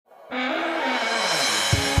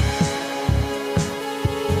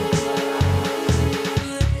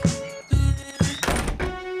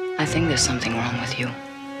there's something wrong with you.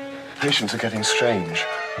 Patients are getting strange.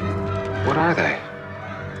 What are they?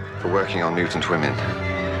 We're working on mutant women.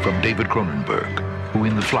 From David Cronenberg, who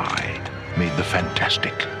in The Fly made the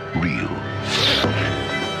fantastic real.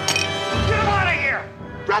 Get him out of here!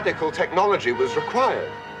 Radical technology was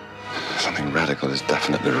required. Something radical is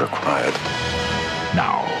definitely required.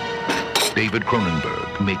 Now, David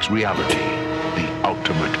Cronenberg makes reality the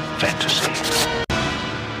ultimate fantasy.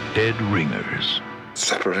 Dead Ringers.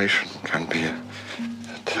 Separation can be a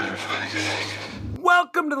terrifying thing.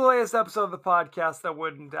 Welcome to the latest episode of the podcast that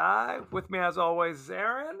wouldn't die. With me, as always, is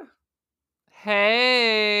Aaron.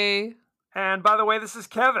 Hey. And by the way, this is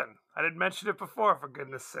Kevin. I didn't mention it before, for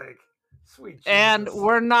goodness sake. Sweet Jesus. And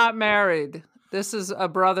we're not married. This is a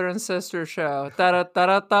brother and sister show.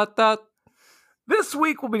 Da-da-da-da-da-da. This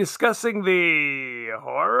week, we'll be discussing the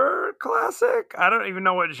horror classic. I don't even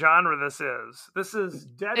know what genre this is. This is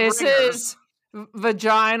Dead Ringers. This is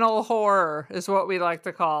vaginal horror, is what we like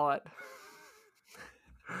to call it.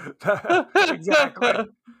 Exactly.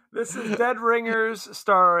 This is Dead Ringers,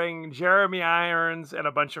 starring Jeremy Irons and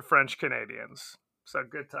a bunch of French Canadians. So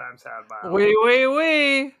good times had by all.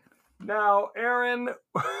 Oui. Now, Aaron,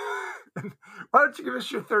 why don't you give us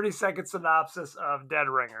your 30-second synopsis of Dead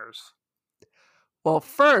Ringers? Well,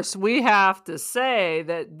 first, we have to say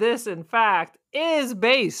that this, in fact, is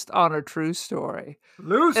based on a true story.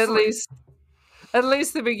 Loosely. At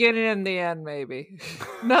least the beginning and the end, maybe.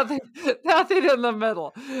 Nothing in the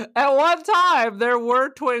middle. At one time, there were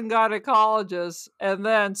twin gynecologists, and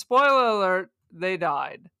then, spoiler alert, they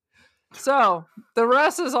died. So, the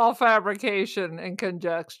rest is all fabrication and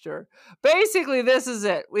conjecture. Basically, this is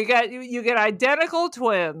it. You get identical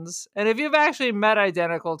twins, and if you've actually met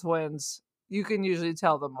identical twins, you can usually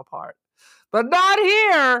tell them apart. But not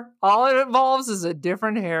here. All it involves is a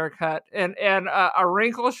different haircut and a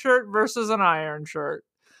wrinkle shirt versus an iron shirt.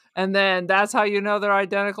 And then that's how you know they're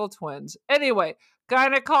identical twins. Anyway,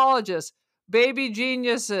 gynecologists, baby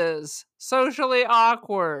geniuses, socially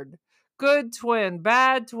awkward, good twin,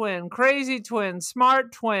 bad twin, crazy twin,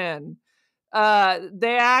 smart twin.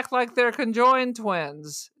 They act like they're conjoined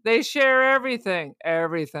twins. They share everything,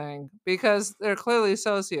 because they're clearly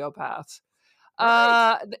sociopaths.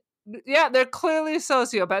 Right. Yeah, they're clearly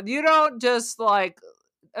sociopaths. You don't just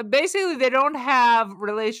basically they don't have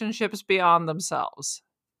relationships beyond themselves.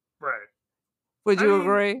 Right. Would you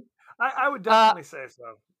agree? I would definitely say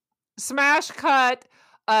so. Smash cut,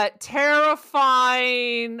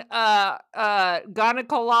 terrifying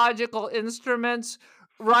gynecological instruments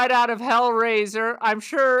right out of Hellraiser. I'm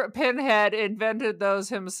sure Pinhead invented those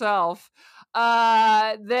himself.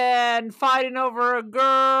 Then fighting over a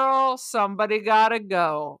girl, somebody gotta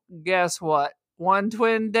go. Guess what? One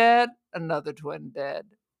twin dead, another twin dead.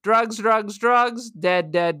 Drugs,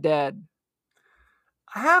 dead.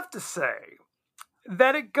 I have to say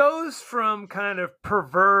that it goes from kind of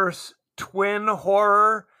perverse twin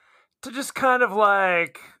horror to just kind of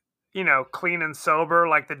clean and sober,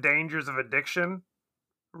 like the dangers of addiction.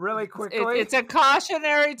 Really quickly. It's a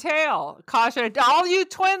cautionary tale. All you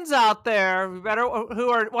twins out there who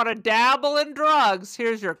want to dabble in drugs,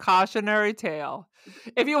 here's your cautionary tale.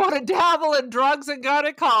 If you want to dabble in drugs and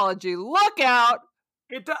gynecology, look out.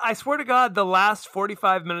 I swear to God, the last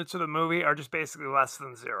 45 minutes of the movie are just basically less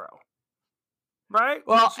than zero. Right?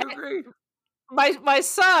 Well, Would you agree? My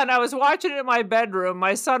son, I was watching it in my bedroom.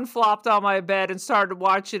 My son flopped on my bed and started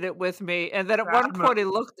watching it with me. And then at one point he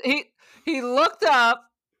looked up,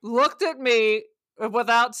 looked at me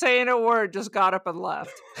without saying a word, just got up and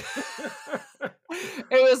left.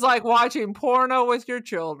 It was like watching porno with your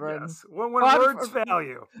children. Yes. When words fail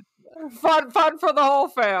you. Fun for the whole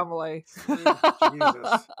family.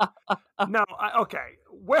 Jesus. No, okay.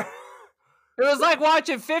 Where? It was like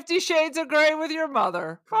watching 50 Shades of Grey with your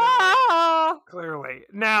mother. Clearly.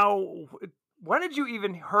 Now, when did you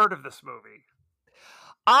even heard of this movie?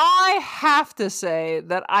 I have to say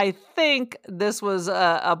that I think this was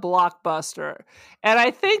a blockbuster. And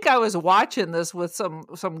I think I was watching this with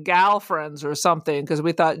some gal friends or something because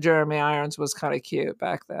we thought Jeremy Irons was kind of cute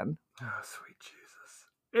back then. Oh, sweet Jesus.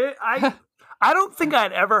 I don't think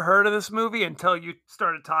I'd ever heard of this movie until you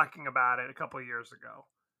started talking about it a couple of years ago.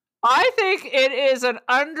 I think it is an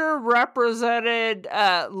underrepresented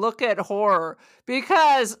look at horror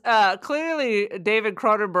because clearly David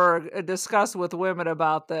Cronenberg discussed with women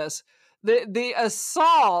about this. The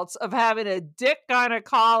assaults of having a dick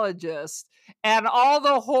gynecologist and all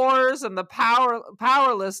the horrors and the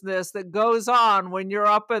powerlessness that goes on when you're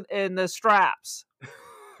up in the straps.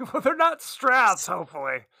 Well, they're not straps,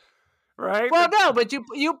 hopefully. Right? Well, no, but you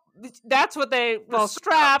that's what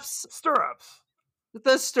straps. Stirrups.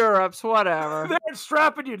 The stirrups, whatever. They're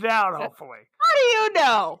strapping you down, hopefully. How do you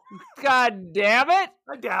know? God damn it!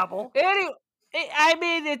 I dabble. Anyway, I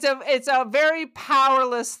mean, it's a very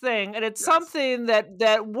powerless thing, and it's something that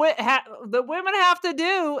the women have to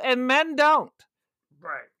do, and men don't.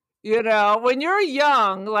 Right. You know, when you're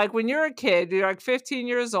young, like when you're a kid, you're like 15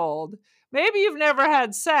 years old. Maybe you've never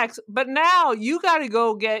had sex, but now you got to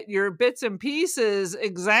go get your bits and pieces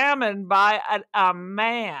examined by a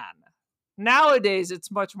man. Nowadays, it's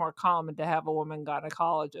much more common to have a woman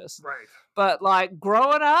gynecologist. Right. But like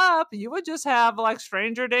growing up, you would just have like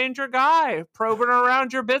stranger danger guy probing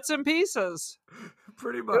around your bits and pieces.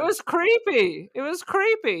 Pretty much. It was creepy.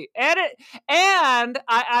 And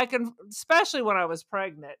I can, especially when I was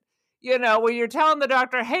pregnant, you know, when you're telling the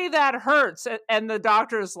doctor, hey, that hurts. And the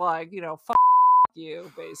doctor's like, you know, fuck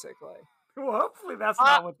you, basically. Well, hopefully that's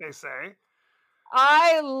not what they say.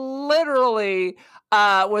 I literally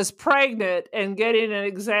was pregnant and getting an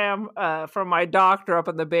exam from my doctor up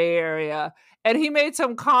in the Bay Area. And he made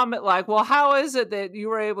some comment like, well, how is it that you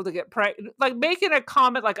were able to get pregnant? Like making a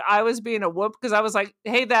comment like I was being a whoop because I was like,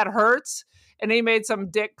 hey, that hurts. And he made some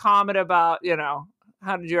dick comment about, you know,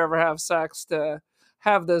 how did you ever have sex to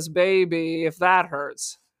have this baby if that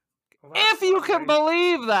hurts? Well, if you can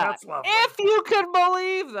believe that. If you can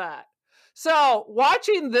believe that. So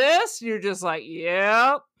watching this, you're just like,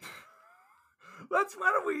 yep. Why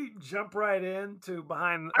don't we jump right into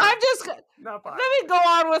behind? Let me go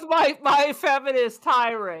on with my feminist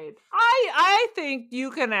tirade. I think you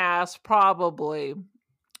can ask probably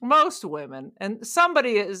most women, and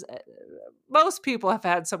most people have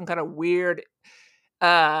had some kind of weird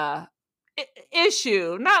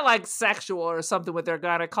issue, not like sexual or something with their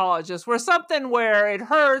gynecologist, where it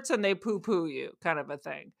hurts and they poo-poo you, kind of a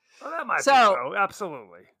thing. Well, that might be so.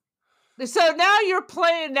 Absolutely. So now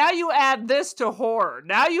you add this to horror.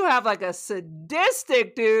 Now you have like a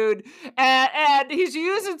sadistic dude and he's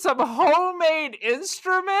using some homemade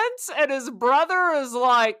instruments and his brother is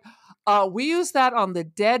like, we use that on the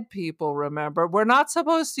dead people, remember? We're not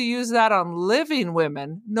supposed to use that on living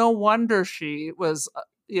women. No wonder she was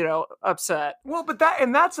upset. Well, but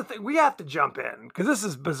that's the thing. We have to jump in because this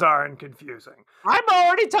is bizarre and confusing. I'm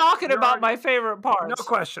already talking about my favorite parts. No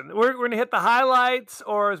question. We're going to hit the highlights,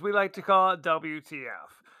 or as we like to call it, WTF.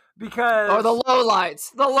 Or the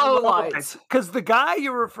lowlights. The lowlights. Because the guy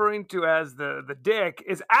you're referring to as the dick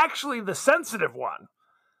is actually the sensitive one.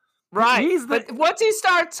 Right. But once he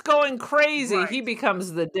starts going crazy, he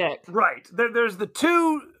becomes the dick. Right. There's the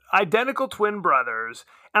two identical twin brothers.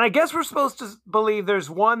 And I guess we're supposed to believe there's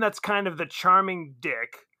one that's kind of the charming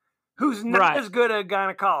dick who's not as good a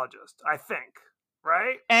gynecologist, I think.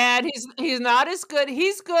 Right? And he's not as good.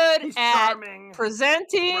 He's at charming.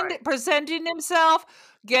 presenting himself,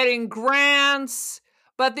 getting grants.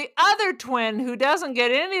 But the other twin who doesn't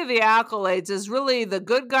get any of the accolades is really the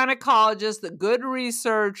good gynecologist, the good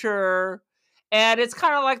researcher. And it's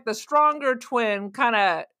kind of like the stronger twin kind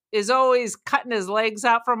of is always cutting his legs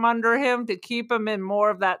out from under him to keep him in more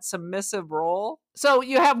of that submissive role. So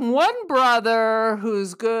you have one brother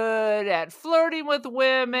who's good at flirting with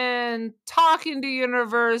women, talking to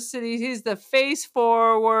universities. He's the face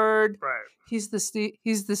forward. Right. He's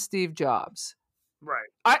the Steve Jobs. Right.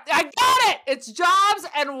 I got it. It's Jobs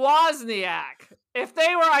and Wozniak. If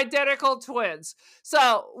they were identical twins.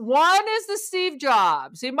 So one is the Steve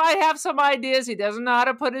Jobs. He might have some ideas. He doesn't know how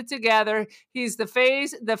to put it together. He's the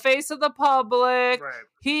face of the public. Right.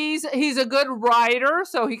 He's a good writer,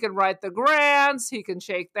 so he can write the grants. He can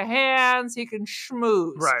shake the hands. He can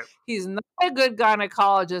schmooze. Right. He's not a good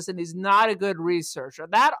gynecologist, and he's not a good researcher.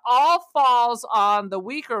 That all falls on the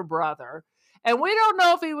weaker brother. And we don't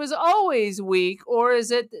know if he was always weak, or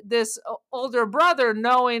is it this older brother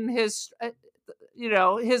knowing his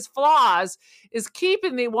flaws is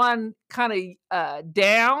keeping the one kind of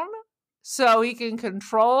down so he can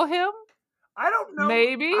control him? I don't know.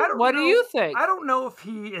 Maybe. What do you think? I don't know if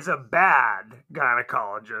he is a bad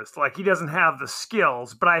gynecologist. Like, he doesn't have the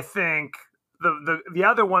skills, but I think the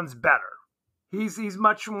other one's better. He's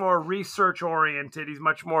much more research oriented. He's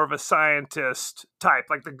much more of a scientist type.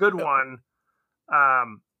 Like the good one.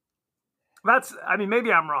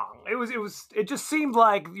 Maybe I'm wrong. It just seemed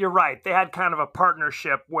like you're right. They had kind of a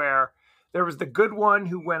partnership where there was the good one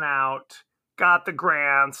who went out, got the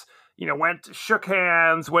grants, shook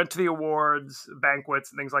hands, went to the awards,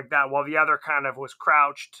 banquets and things like that, while the other kind of was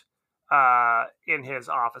crouched in his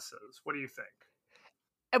offices. What do you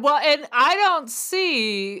think? Well, and I don't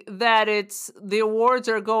see that the awards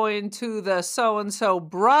are going to the so-and-so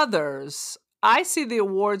brothers. I see the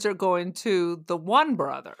awards are going to the one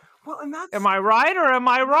brother. Well, and that's... Am I right or am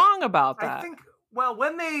I wrong about that? I think Well,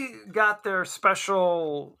 when they got their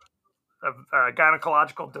special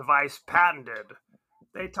gynecological device patented,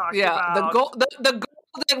 they talked about the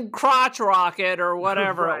golden crotch rocket or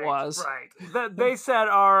whatever right, it was. Right. They said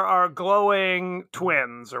are glowing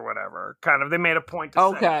twins or whatever. Kind of. They made a point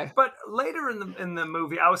to say. But later in the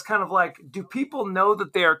movie, I was kind of like, do people know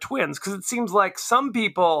that they are twins? Because it seems like some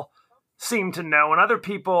people seem to know, and other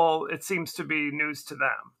people it seems to be news to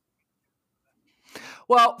them.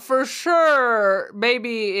 Well, for sure,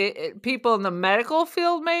 maybe people in the medical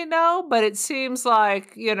field may know, but it seems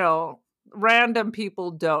like, random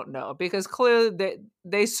people don't know because clearly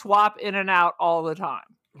they swap in and out all the time.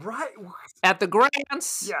 Right. At the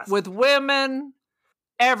grants, yes. With women,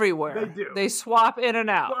 everywhere. They do. They swap in and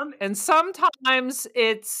out. Well, and sometimes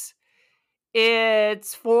it's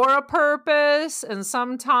for a purpose, and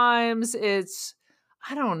sometimes it's,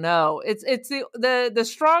 I don't know. It's the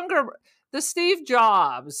stronger... The Steve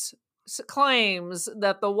Jobs claims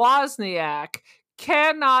that the Wozniak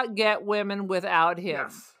cannot get women without him.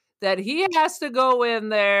 Yes. That he has to go in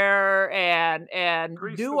there and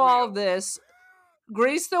do all this,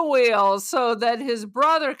 grease the wheels so that his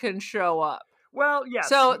brother can show up. Well, yes.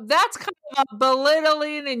 So that's kind of a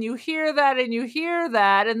belittling, and you hear that,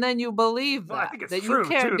 and then you believe that, that you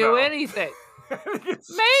can't do anything.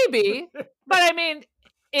 Maybe, but I mean...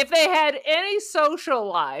 If they had any social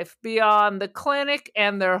life beyond the clinic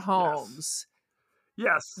and their homes,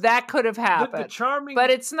 yes, that could have happened. The charming, but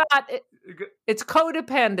it's not. It's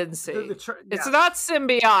codependency. It's not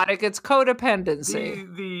symbiotic. It's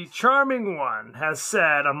codependency. The charming one has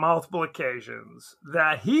said on multiple occasions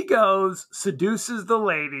that he goes, seduces the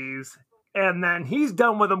ladies, and then he's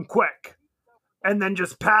done with them quick, and then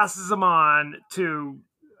just passes them on to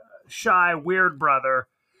shy weird brother,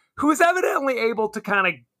 who is evidently able to kind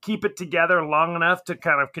of keep it together long enough to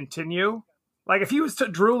kind of continue. Like if he was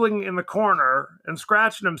drooling in the corner and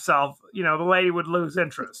scratching himself, the lady would lose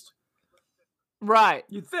interest. Right.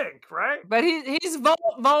 You'd think, right? But he's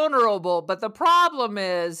vulnerable. But the problem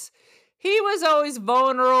is he was always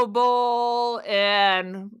vulnerable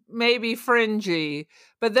and maybe fringy.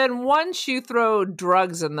 But then once you throw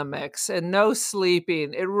drugs in the mix and no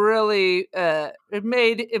sleeping, it really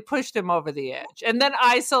it pushed him over the edge. And then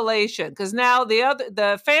isolation, because now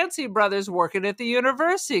the fancy brother's working at the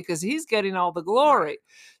university because he's getting all the glory.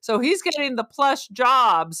 So he's getting the plush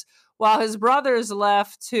jobs while his brother's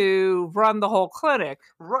left to run the whole clinic.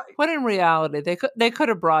 Right. But in reality, they could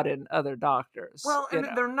have brought in other doctors. Well, and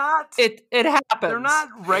they're not. It happens. They're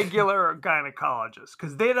not regular gynecologists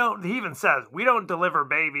because they don't. He even says we don't deliver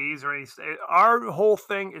babies or anything. Our whole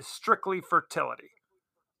thing is strictly fertility.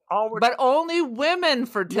 But only women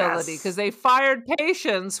fertility because they fired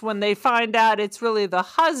patients when they find out it's really the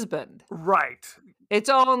husband. Right. It's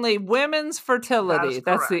only women's fertility.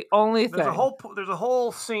 That's the only thing. There's a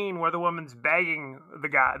whole scene where the woman's begging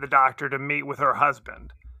the doctor to meet with her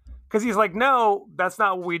husband. Because he's like, no, that's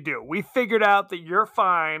not what we do. We figured out that you're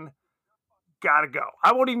fine. Gotta go.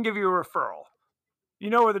 I won't even give you a referral. You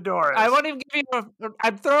know where the door is. I won't even give you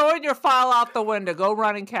I'm throwing your file out the window. Go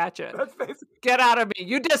run and catch it. That's basically... Get out of me.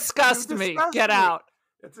 You disgust me. Get out.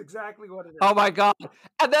 That's exactly what it is. Oh my God.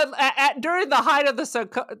 And then during the height of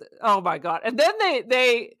the oh my God. And then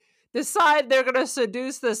they decide they're going to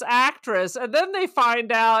seduce this actress. And then they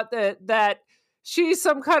find out that she's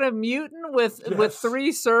some kind of mutant with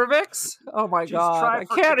 3 cervix. Oh my God. I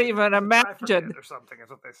can't even imagine. Or something is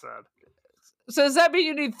what they said. So does that mean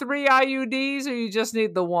you need 3 IUDs or you just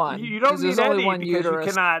need the one? You don't need only any one because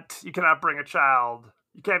uterus. you cannot bring a child.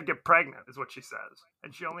 You can't get pregnant, is what she says,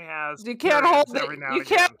 and she only has. You can't hold it. You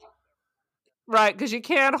can't. Right, because you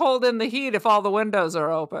can't hold in the heat if all the windows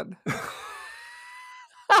are open.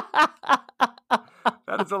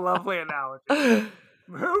 That is a lovely analogy.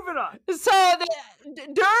 Moving on. So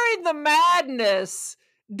during the madness,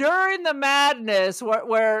 where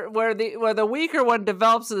the weaker one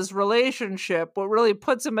develops this relationship, what really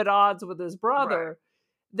puts him at odds with his brother. Right.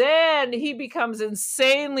 Then he becomes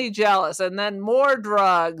insanely jealous, and then more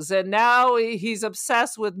drugs, and now he's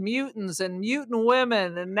obsessed with mutants and mutant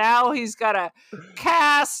women, and now he's got a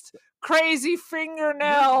cast crazy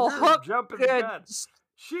fingernail hook. Jumping the gun. I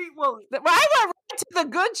went right to the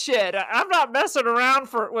good shit. I'm not messing around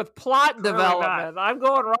with plot development. I'm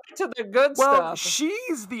going right to the good stuff. Well,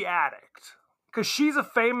 she's the addict. Because she's a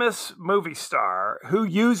famous movie star who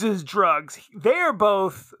uses drugs.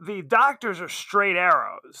 The doctors are straight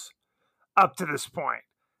arrows up to this point.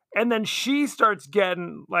 And then she starts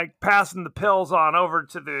getting, passing the pills on over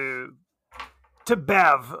to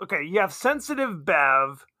Bev. Okay, you have sensitive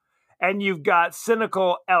Bev, and you've got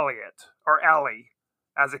cynical Elliot, or Ellie,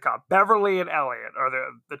 as it called. Beverly and Elliot are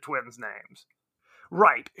the twins' names.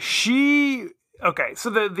 Right. Okay, so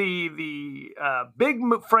the big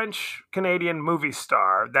French Canadian movie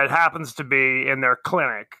star that happens to be in their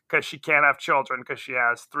clinic because she can't have children because she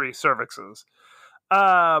has 3 cervixes.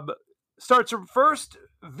 Starts her first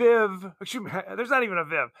Viv. There's not even a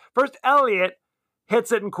Viv. First Elliot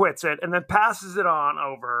hits it and quits it, and then passes it on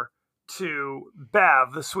over to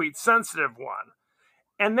Bev, the sweet, sensitive one.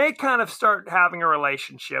 And they kind of start having a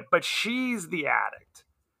relationship, but she's the addict.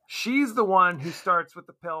 She's the one who starts with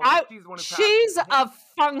the pill. She's a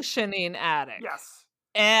functioning addict. Yes.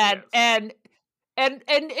 And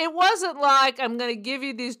it wasn't like, I'm going to give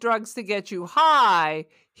you these drugs to get you high.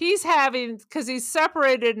 He's having, because he's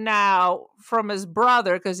separated now from his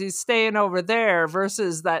brother because he's staying over there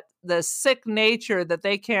versus the sick nature that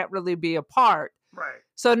they can't really be apart. Right.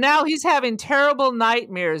 So now he's having terrible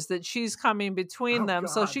nightmares that she's coming between them.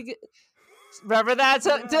 God. So remember that?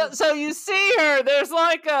 So you see her, there's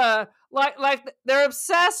like they're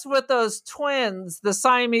obsessed with those twins, the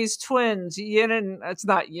Siamese twins, it's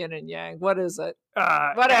not yin and yang. What is it?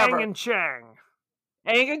 Whatever. Aang and Chang.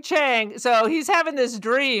 Aang and Chang. So he's having this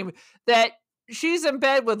dream that she's in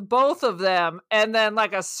bed with both of them, and then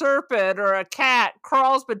like a serpent or a cat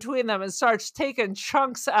crawls between them and starts taking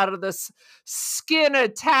chunks out of this skin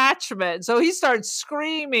attachment. So he starts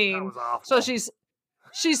screaming. That was awful. So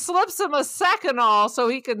she slips him a Seconal so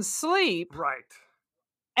he can sleep. Right.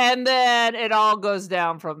 And then it all goes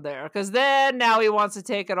down from there. Because then now he wants to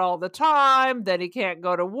take it all the time. Then he can't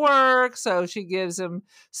go to work. So she gives him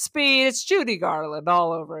speed. It's Judy Garland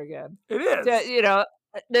all over again. It is.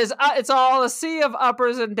 It's all a sea of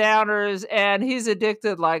uppers and downers. And he's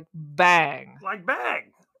addicted like bang. Like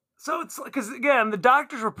bang. So it's because, again, the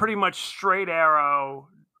doctors were pretty much straight arrow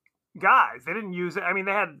guys. They didn't use it. I mean,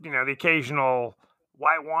 they had, the occasional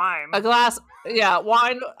white wine. A glass,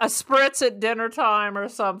 wine, a spritz at dinner time or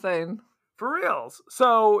something. For reals.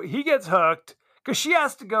 So he gets hooked because she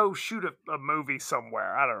has to go shoot a movie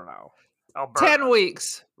somewhere. I don't know. Alberta. 10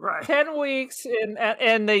 weeks. Right. 10 weeks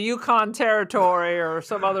in the Yukon Territory or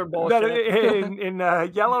some other bullshit. in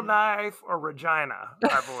Yellowknife or Regina,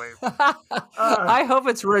 I believe. I hope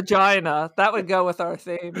it's Regina. That would go with our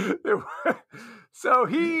theme. So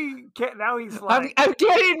he can't. Now he's like, I'm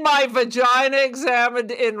getting my vagina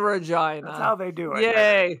examined in Regina. That's how they do it.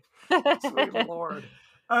 Yay! Sweet Lord.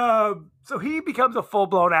 So he becomes a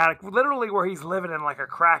full-blown addict, literally where he's living in like a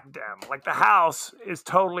crack den. Like the house is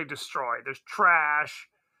totally destroyed. There's trash,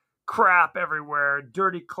 crap everywhere,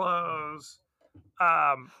 dirty clothes.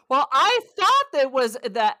 Well, I thought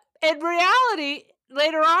that in reality,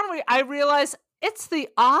 later on, I realized it's The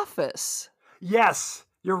Office. Yes,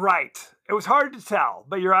 you're right. It was hard to tell,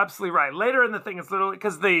 but you're absolutely right. Later in the thing, it's literally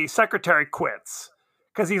because the secretary quits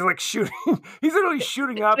because he's like shooting. He's literally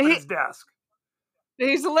shooting up at his desk.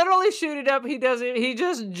 He's literally shooting up. He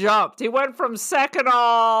just jumped. He went from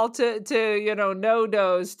Seconal to no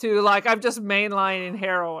dose to like, I'm just mainlining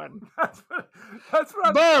heroin. That's what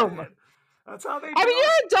I'm Boom. saying. That's how they do I mean, it. you're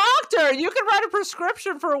a doctor. You can write a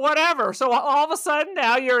prescription for whatever. So all of a sudden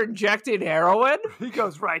now you're injecting heroin? He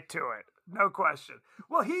goes right to it. No question.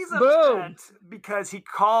 Well, he's upset because he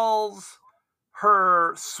calls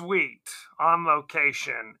her suite on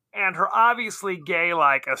location, and her obviously gay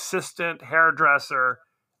like assistant hairdresser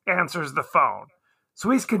answers the phone. So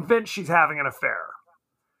he's convinced she's having an affair.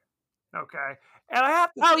 Okay. And I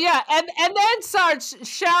have to and then starts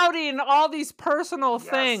shouting all these personal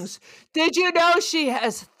things. Did you know she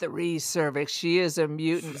has 3 cervix? She is a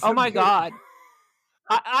mutant. She's oh a my mutant. God.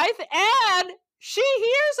 And she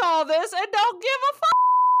hears all this and don't give a fuck.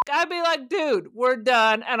 I'd be like, dude, we're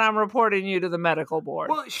done, and I'm reporting you to the medical board.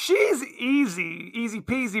 Well, she's easy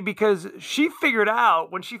peasy, because she figured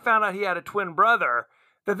out when she found out he had a twin brother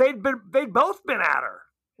that they'd both been at her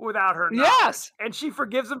without her knowledge. Yes. And she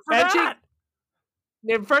forgives him for that.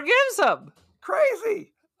 It forgives him.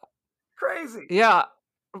 Crazy. Yeah.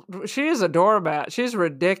 She is a doormat. She's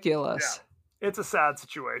ridiculous. Yeah. It's a sad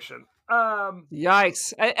situation.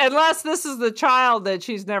 Yikes. Unless this is the child that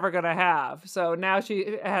she's never going to have. So now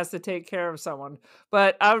she has to take care of someone.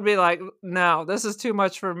 But I would be like, no, this is too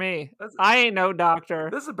much for me. I ain't no doctor.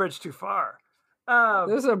 This is a bridge too far.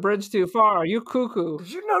 This is a bridge too far. You cuckoo.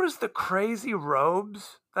 Did you notice the crazy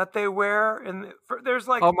robes that they wear? There's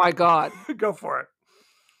like... Oh my God. Go for it.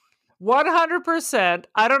 100%.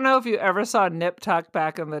 I don't know if you ever saw Nip Tuck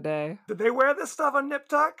back in the day. Did they wear this stuff on Nip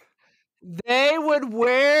Tuck? They would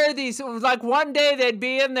wear these, like one day they'd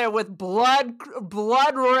be in there with blood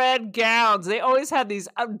red gowns. They always had these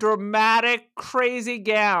dramatic, crazy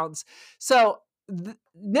gowns. So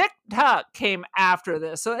Nick Tuck came after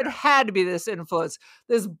this, so it had to be this influence.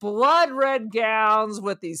 This blood red gowns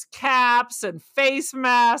with these caps and face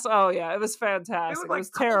masks. Oh yeah, it was fantastic. It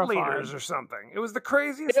was like terrifying. Leaders or something. It was the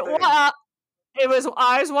craziest It thing. It was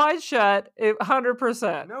Eyes Wide Shut,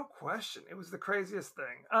 100%. No question. It was the craziest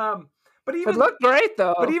thing. But even It looked great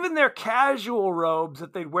though. But even their casual robes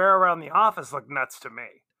that they'd wear around the office looked nuts to me.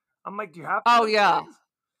 I'm like, do you have to? Oh yeah.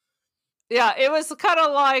 Yeah, it was kind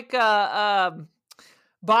of like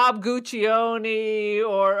Bob Guccione,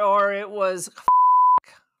 or it was.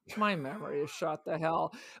 My memory is shot the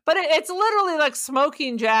hell, but it's literally like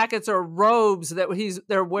smoking jackets or robes that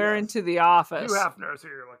they're wearing to the office. Hugh Hefner is who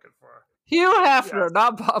you're looking for. Hugh Hefner,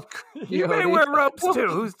 not Bob Guccione. He may wear robes too.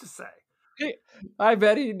 Who's to say? I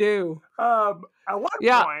bet he do. At one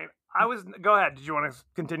point, I was. Go ahead. Did you want to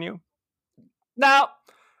continue? No.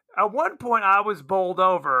 At one point, I was bowled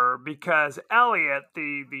over because Elliot,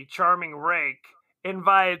 the charming rake,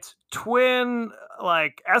 invites twin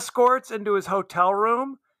escorts into his hotel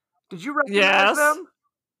room. Did you recognize them?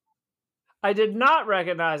 I did not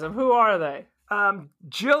recognize them. Who are they?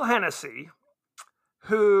 Jill Hennessy,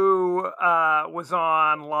 who was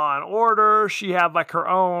on Law and Order. She had like her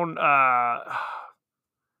own.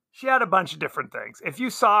 She had a bunch of different things. If you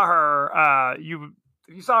saw her,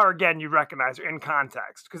 if you saw her again, you'd recognize her in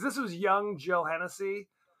context because this was young Jill Hennessy.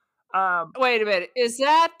 Wait a minute. Is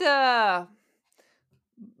that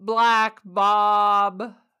Black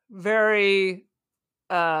Bob? Very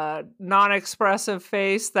non-expressive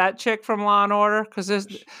face, that chick from Law and Order? Because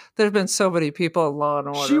there's been so many people in Law and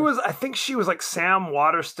Order. I think she was like Sam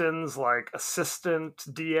Waterston's like assistant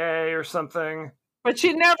DA or something. But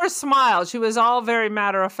she never smiled. She was all very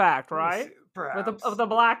matter of fact, right? Perhaps. With the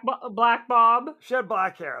black Bob. She had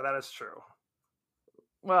black hair. That is true.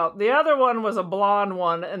 Well, the other one was a blonde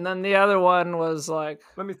one, and then the other one was like...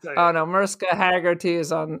 Let me tell you. Oh, no, Mariska Hargitay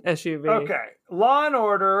is on SUV. Okay. Law and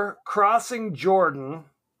Order, Crossing Jordan.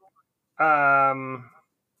 There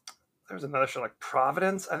was another show like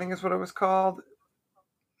Providence, I think is what it was called.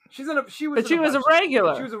 She was a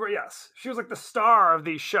regular. She was like the star of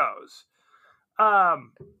these shows.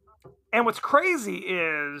 And what's crazy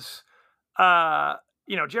is...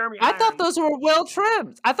 Jeremy I Irons, thought those were Will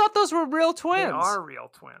Trims. I thought those were real twins. They are real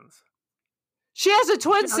twins. She has a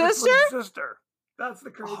twin sister? That's the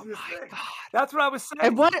craziest thing. God. That's what I was saying.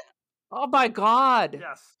 And what? Oh my God.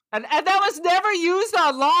 Yes. And that was never used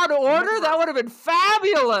on Law and Order? Never. That would have been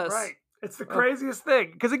fabulous. Right. It's the craziest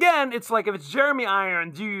thing. Because again, it's like if it's Jeremy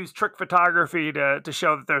Irons, you use trick photography to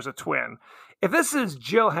show that there's a twin. If this is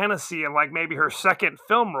Jill Hennessy and like maybe her second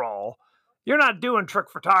film role, you're not doing trick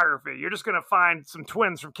photography. You're just going to find some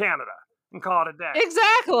twins from Canada and call it a day.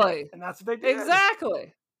 Exactly. And that's what they did.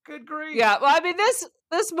 Exactly. Good grief. Yeah, well, I mean,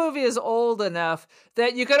 this movie is old enough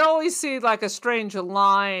that you could always see like a strange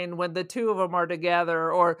line when the two of them are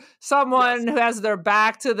together, or someone who has their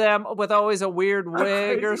back to them with always a weird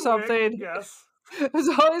wig or something. Yes. There's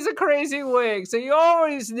always a crazy wig. So you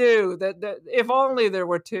always knew that if only there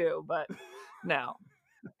were two, but no.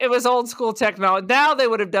 It was old school technology. Now they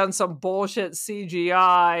would have done some bullshit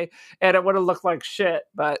CGI and it would have looked like shit.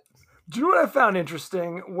 But do you know what I found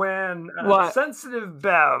interesting? When Sensitive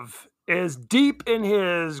Bev is deep in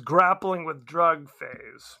his grappling with drug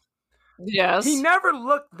phase. Yes. He never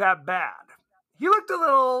looked that bad. He looked a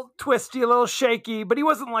little twisty, a little shaky, but he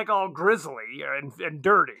wasn't like all grizzly and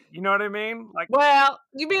dirty. You know what I mean? Like, well,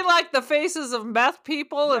 you mean like the faces of meth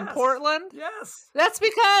people in Portland? Yes. That's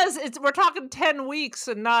because we're talking 10 weeks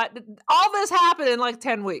and not all this happened in like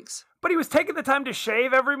 10 weeks. But he was taking the time to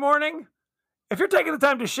shave every morning. If you're taking the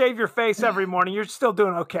time to shave your face every morning, you're still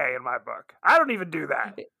doing okay in my book. I don't even do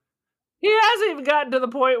that. He hasn't even gotten to the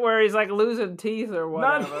point where he's like losing teeth or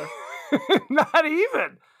whatever. Not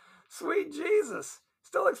even. Sweet Jesus.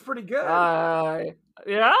 Still looks pretty good.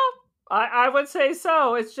 Yeah, I would say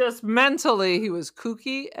so. It's just mentally he was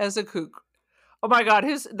kooky as a kook. Oh my God,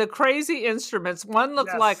 the crazy instruments. One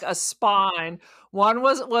looked like a spine. One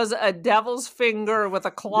was a devil's finger with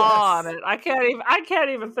a claw on it. I can't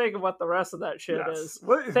even think of what the rest of that shit is.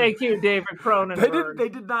 Thank you, David Cronenberg. They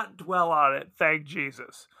did not dwell on it. Thank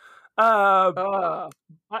Jesus.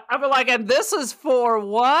 I'm like, and this is for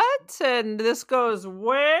what? And this goes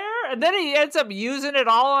where? And then he ends up using it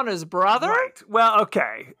all on his brother? Right. Well,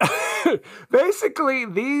 okay. Basically,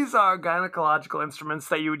 these are gynecological instruments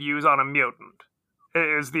that you would use on a mutant,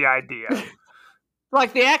 is the idea.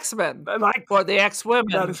 Like the X-Men. Or the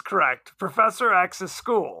X-Women. That is correct. Professor X's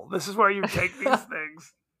school. This is where you take these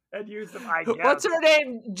things and use them, I guess. What's her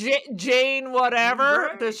name? Jane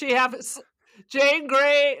whatever? Does she have... Jane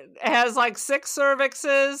Grey has like 6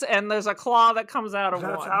 cervixes, and there's a claw that comes out of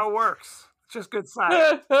one. That's how it works. just good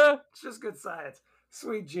science. It's just good science.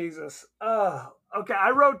 Sweet Jesus. Okay,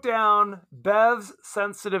 I wrote down Bev's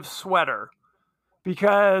sensitive sweater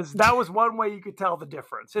because that was one way you could tell the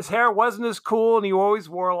difference. His hair wasn't as cool, and he always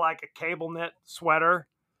wore like a cable knit sweater.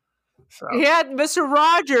 So He had Mr.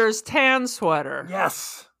 Rogers' tan sweater.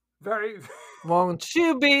 yes, very. Won't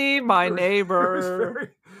you be my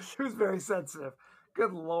neighbor? He was very sensitive.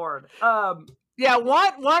 Good Lord. Yeah,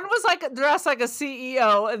 one was like dressed like a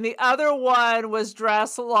CEO, and the other one was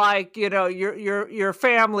dressed like, you know, your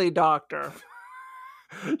family doctor.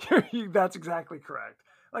 That's exactly correct.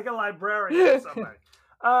 Like a librarian or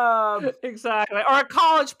something. Exactly, or a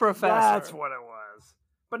college professor. That's what it was,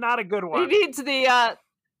 but not a good one. He needs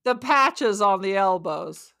the patches on the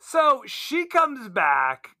elbows. So she comes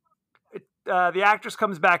back. The actress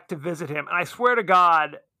comes back to visit him, and I swear to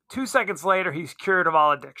God, 2 seconds later, he's cured of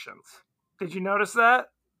all addictions. Did you notice that?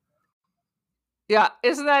 Yeah,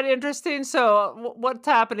 isn't that interesting? So what's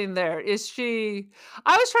happening there? Is she,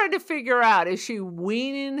 I was trying to figure out, is she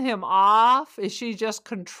weaning him off? Is she just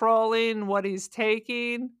controlling what he's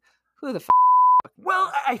taking? Who the f***?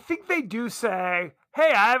 Well, I think they do say,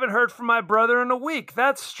 hey, I haven't heard from my brother in a week.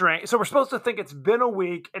 That's strange. So we're supposed to think it's been a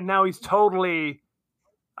week, and now he's totally,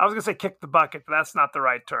 I was going to say kick the bucket, but that's not the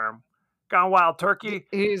right term. Gone wild turkey?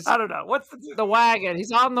 I don't know. What's the wagon?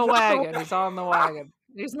 He's on the wagon. He's on the wagon.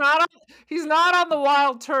 He's not on the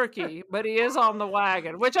wild turkey, but he is on the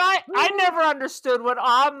wagon, which I never understood what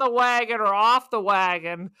on the wagon or off the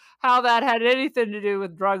wagon, how that had anything to do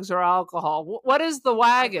with drugs or alcohol. What is the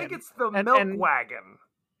wagon? I think it's the milk wagon.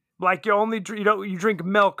 Like you drink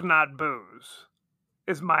milk, not booze,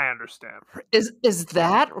 is my understanding. Is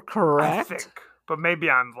that correct? I think, but maybe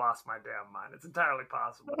I've lost my damn mind. It's entirely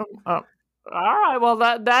possible. All right. Well,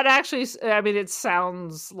 that actually, I mean, it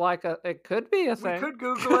sounds like it could be a thing. We could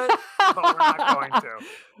Google it, but we're not going to.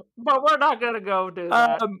 But we're not going to go do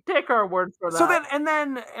that. Take our word for that. So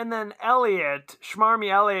then Elliot,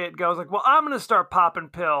 Schmarmy Elliot, goes like, "Well, I'm going to start popping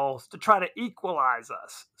pills to try to equalize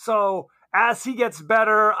us. So as he gets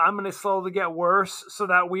better, I'm going to slowly get worse, so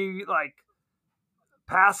that we like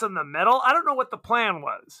pass in the middle." I don't know what the plan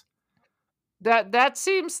was. That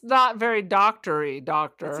seems not very doctor-y,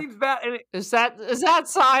 doctor. It seems bad. And is that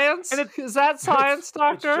science? Is that science,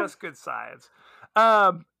 doctor? It's just good science.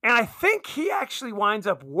 And I think he actually winds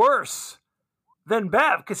up worse than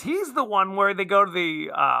Bev, because he's the one where they go to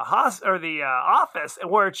the office,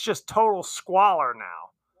 and where it's just total squalor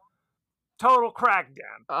now, total crack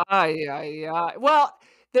den. Yeah. Well,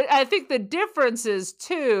 I think the difference is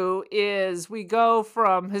too is we go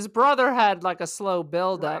from his brother had like a slow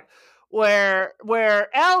buildup. Right. Where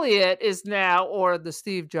Elliot is now, or the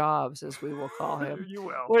Steve Jobs, as we will call him. You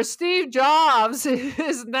will. Where Steve Jobs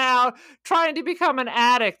is now trying to become an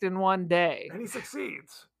addict in one day. And he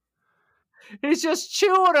succeeds. He's just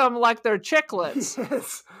chewing them like they're chiclets.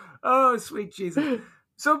 Yes. Oh, sweet Jesus.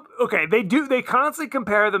 So, okay, they constantly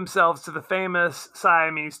compare themselves to the famous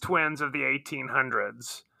Siamese twins of the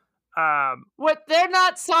 1800s. They're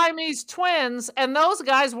not Siamese twins, and those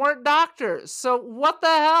guys weren't doctors. So what the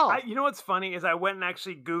hell? You know what's funny is I went and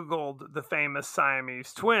actually Googled the famous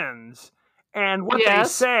Siamese twins, and what they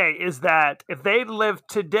say is that if they lived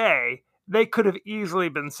today, they could have easily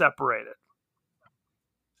been separated.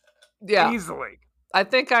 Yeah, easily. I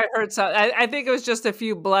think I heard something. I think it was just a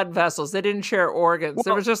few blood vessels. They didn't share organs. Well,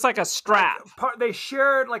 there was just like a strap. They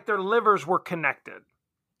shared, like their livers were connected.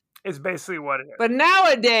 Is basically what it is. But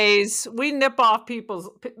nowadays, we nip off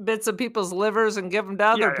bits of people's livers and give them to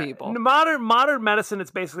other people. In modern medicine,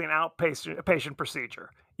 it's basically an outpatient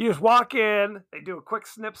procedure. You just walk in, they do a quick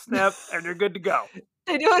snip, and you're good to go.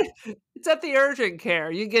 They do it. It's at the urgent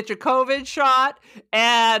care. You get your COVID shot,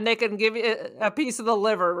 and they can give you a piece of the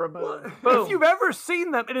liver removed. Boom. If you've ever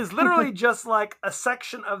seen them, it is literally just like a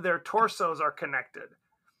section of their torsos are connected.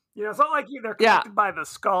 You know, it's not like they're connected by the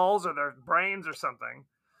skulls or their brains or something.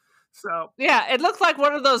 So yeah, it looks like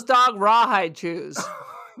one of those dog rawhide chews.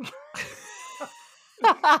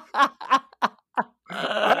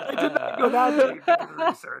 I did not go that deep into the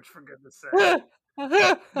research, for goodness sake.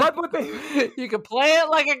 But what you can play it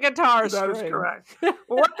like a guitar string. That is correct. Well,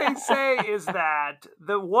 what they say is that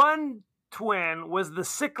the one twin was the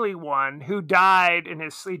sickly one who died in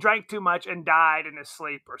his sleep. He drank too much and died in his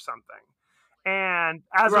sleep or something. And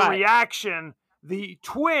as a reaction, the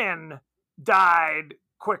twin died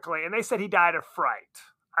quickly, and they said he died of fright.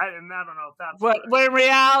 I don't know if that's but in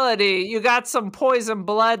reality, you got some poison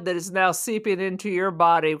blood that is now seeping into your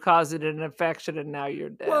body, causing an infection, and now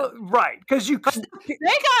you're dead. Well, right, because they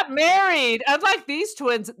got married. Unlike these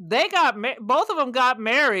twins, they both of them got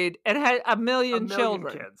married and had a million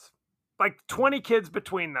children. Kids. like 20 kids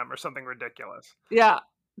between them or something ridiculous. Yeah,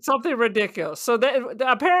 something ridiculous. So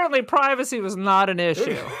apparently privacy was not an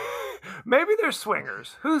issue. Maybe they're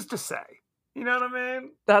swingers. Who's to say? You know what I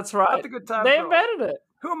mean? That's right. Let the good times They roll. invented it.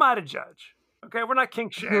 Who am I to judge? Okay, we're not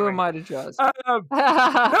kink shaming. Who am I to judge? No,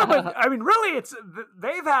 but I mean, really,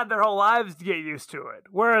 they've had their whole lives to get used to it.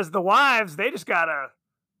 Whereas the wives, they just gotta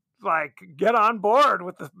like get on board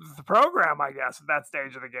with the program, I guess, at that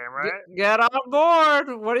stage of the game, right? Get on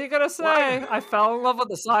board. What are you gonna say? I fell in love with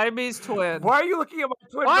the Siamese twin. Why are you looking at my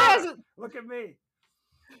twin? Why is it? Look at me.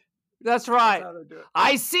 That's right. That's how they do it.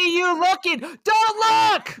 I see you looking.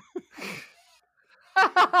 Don't look.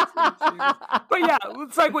 But yeah,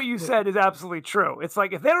 it's like what you said is absolutely true. It's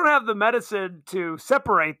like if they don't have the medicine to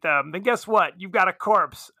separate them, then guess what? You've got a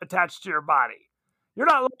corpse attached to your body. You're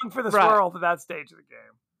not long for this world at that stage of the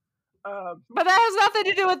game. But that has nothing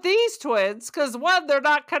to do with these twins, because one, they're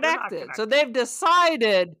not connected. So they've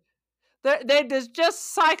decided they're just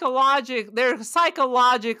they're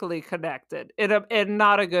psychologically connected in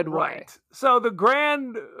not a good way. Right. So the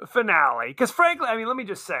grand finale, because frankly, I mean, let me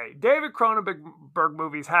just say, David Cronenberg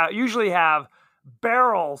movies usually have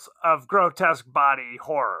barrels of grotesque body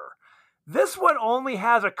horror. This one only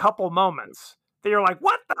has a couple moments that you're like,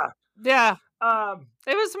 what the? Yeah.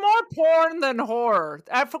 It was more porn than horror.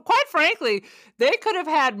 Quite frankly, they could have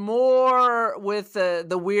had more with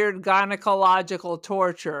the weird gynecological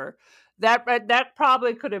torture. That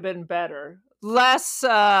probably could have been better. Less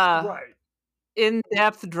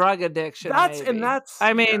in-depth drug addiction. I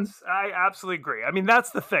mean, yes, I absolutely agree. I mean,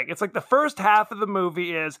 that's the thing. It's like the first half of the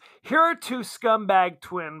movie is here are two scumbag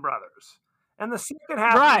twin brothers, and the second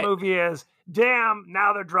half of the movie is damn,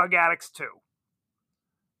 now they're drug addicts too,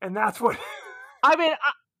 and that's what. I mean,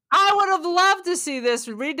 I would have loved to see this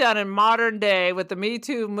redone in modern day with the Me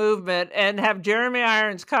Too movement and have Jeremy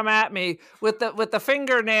Irons come at me with the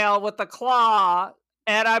fingernail, with the claw,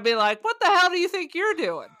 and I'd be like, what the hell do you think you're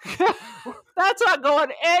doing? That's not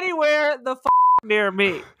going anywhere near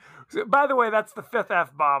me. So, by the way, that's the 5th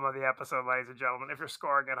F-bomb of the episode, ladies and gentlemen, if you're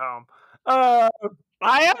scoring at home. I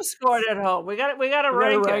am scoring at home. We got to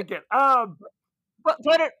rank it.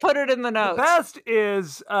 Put it in the notes. The best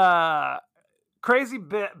is... Crazy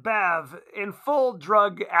Bev, in full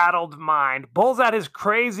drug-addled mind, pulls out his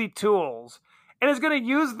crazy tools and is going to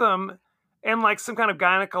use them in like some kind of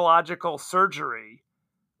gynecological surgery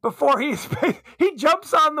before he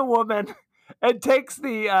jumps on the woman and takes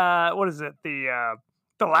the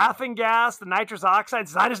the laughing gas, the nitrous oxide.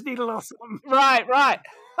 Says, I just need a little something. Right.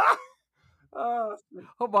 Oh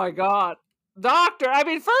my God, doctor! I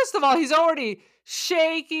mean, first of all, he's already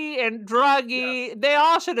shaky and druggy. Yes. They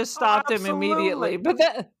all should have stopped him immediately. But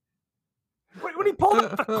when he pulled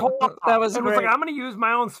up the claw, that was and was like, I'm going to use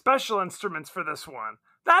my own special instruments for this one.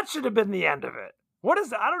 That should have been the end of it. What is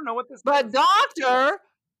that? I don't know what this is.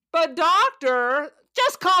 But doctor,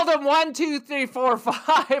 just call them 1, 2, 3, 4,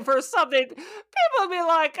 5 or something. People will be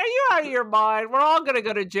like, are you out of your mind? We're all going to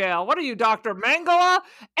go to jail. What are you, Dr. Mengele?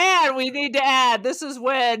 And we need to add, this is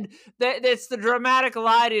when it's the dramatic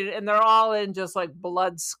lighting and they're all in just like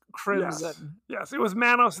blood crimson. Yes, it was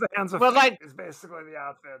Manos the Hands of Fate like, is basically the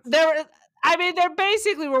outfit. They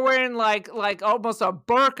basically were wearing like almost a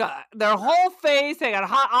burqa. Their whole face, they got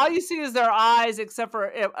all you see is their eyes, except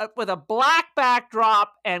for with a black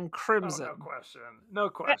backdrop and crimson. Oh, no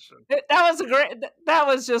question. That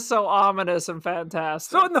was just so ominous and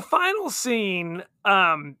fantastic. So in the final scene,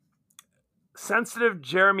 sensitive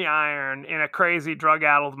Jeremy Iron, in a crazy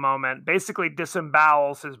drug-addled moment, basically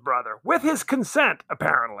disembowels his brother with his consent,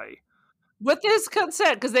 apparently. With his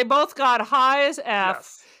consent, because they both got high as F.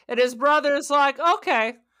 Yes. And his brother's like,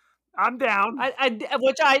 okay, I'm down.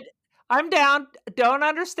 I'm down. Don't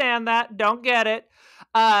understand that. Don't get it.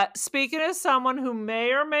 Speaking as someone who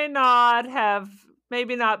may or may not have,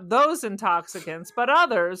 maybe not those intoxicants, but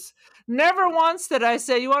others, never once did I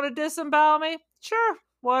say, you want to disembowel me? Sure,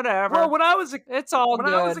 whatever. Well, when I was a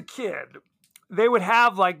kid, they would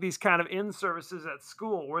have like these kind of in-services at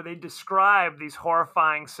school where they describe these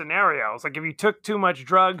horrifying scenarios. Like if you took too much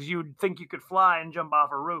drugs, you'd think you could fly and jump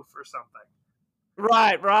off a roof or something.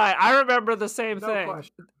 Right. I remember the same thing.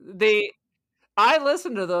 Question. I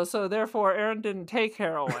listened to those, so therefore Aaron didn't take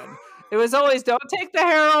heroin. It was always, don't take the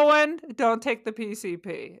heroin, don't take the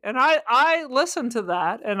PCP. And I listened to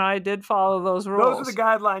that, and I did follow those rules. Those are the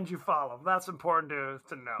guidelines you follow. That's important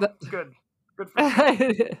to know. Good. Good for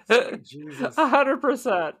you. Sweet Jesus.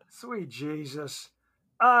 100%. Sweet Jesus.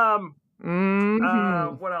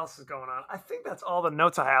 Mm-hmm. What else is going on? I think that's all the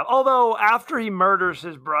notes I have. Although after he murders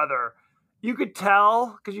his brother, you could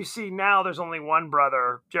tell, because you see now there's only one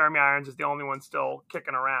brother. Jeremy Irons is the only one still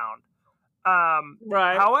kicking around.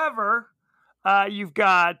 Right. However, You've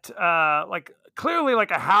got like clearly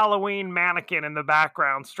like a Halloween mannequin in the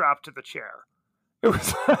background strapped to the chair. It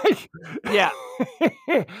was like, Yeah.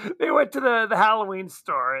 they went to the Halloween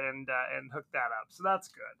store and hooked that up. So that's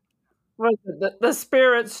good. Was it the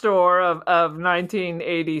spirit store of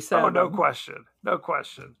 1987? Oh, no question. No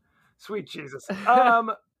question. Sweet Jesus.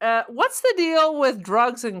 What's the deal with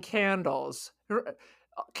drugs and candles?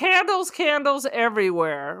 Candles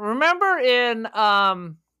everywhere. Remember in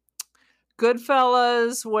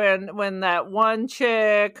Goodfellas when that one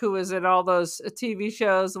chick who was in all those TV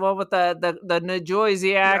shows, the one with the New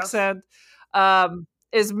Jersey accent,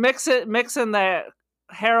 is mixing that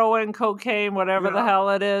heroin, cocaine, whatever the hell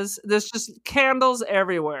it is. There's just candles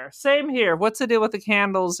everywhere. Same here. What's the deal with the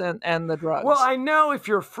candles and the drugs? Well, I know if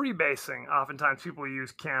you're freebasing, oftentimes people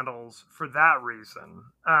use candles for that reason.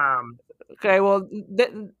 Okay, well,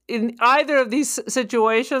 in either of these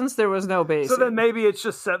situations, there was no basing. So then maybe it's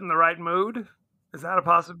just setting the right mood? Is that a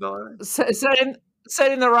possibility?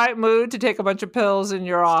 Setting the right mood to take a bunch of pills in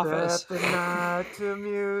your office. Set the night to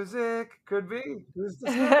music. Could be. Who's to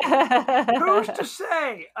say? Who's to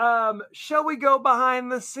say? Shall we go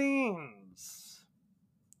behind the scenes?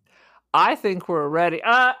 I think we're ready.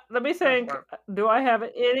 Let me think. Do I have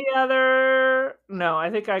any other? No,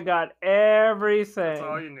 I think I got everything. That's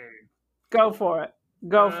all you need. Go for it.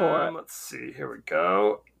 Go for it. Let's see. Here we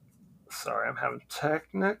go. Sorry, I'm having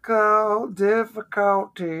technical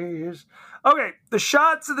difficulties. Okay, the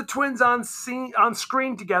shots of the twins on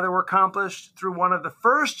screen together were accomplished through one of the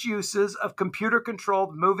first uses of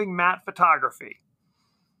computer-controlled moving matte photography.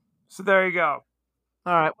 So there you go.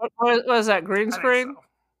 All right. What is that, green screen?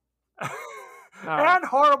 So. And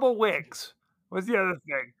horrible wigs was the other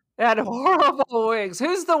thing. And horrible wigs.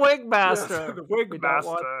 Who's the wig master? Yes, the wig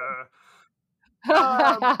master.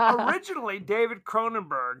 Originally, David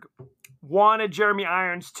Cronenberg wanted Jeremy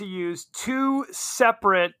Irons to use 2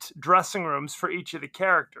 separate dressing rooms for each of the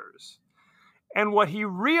characters. And what he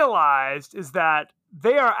realized is that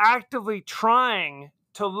they are actively trying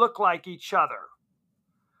to look like each other.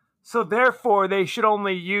 So therefore, they should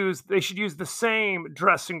use the same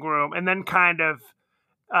dressing room and then kind of,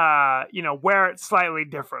 wear it slightly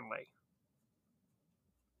differently.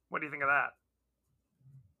 What do you think of that?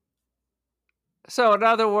 So, in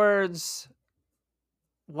other words,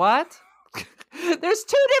 what? There's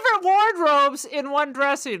 2 different wardrobes in one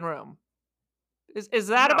dressing room. Is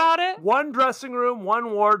that about it? One dressing room,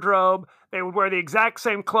 one wardrobe. They would wear the exact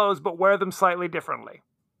same clothes, but wear them slightly differently.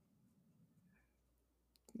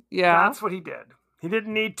 Yeah. That's what he did. He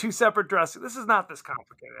didn't need 2 separate dressing. This is not this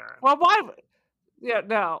complicated, Aaron. Well, why? Yeah,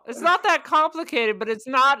 no. It's not that complicated, but it's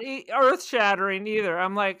not earth-shattering either.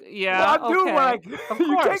 I'm like, yeah, well, I'm doing what you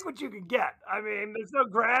course. take what you can get. I mean, there's no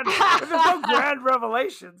grand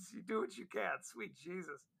revelations. You do what you can. Sweet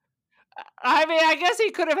Jesus. I mean, I guess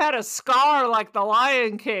he could have had a scar like the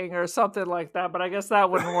Lion King or something like that, but I guess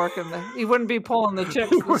that wouldn't work. He wouldn't be pulling the chicks.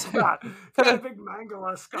 He would not. He had a big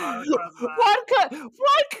Mangala scar.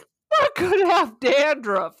 What could have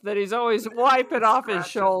dandruff that he's always wiping off his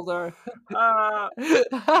shoulder?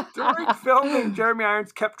 During filming, Jeremy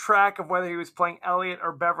Irons kept track of whether he was playing Elliot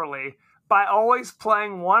or Beverly by always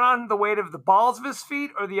playing one on the weight of the balls of his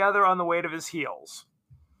feet or the other on the weight of his heels.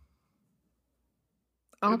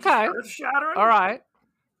 Okay. Earth-shattering? All right.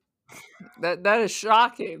 That is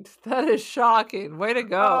shocking. That is shocking. Way to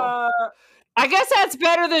go. I guess that's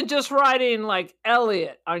better than just writing like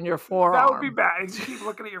Elliot on your forearm. That would be bad. You keep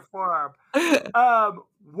looking at your forearm.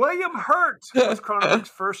 William Hurt was Cronenberg's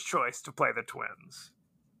first choice to play the twins.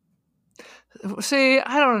 See,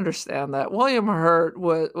 I don't understand that. William Hurt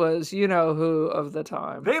was you know who of the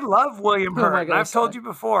time. They love William Who am I Hurt. And gonna I've told say? you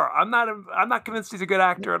before. I'm not convinced he's a good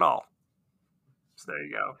actor at all. So there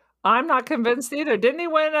you go. I'm not convinced either. Didn't he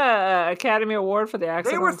win an Academy Award for the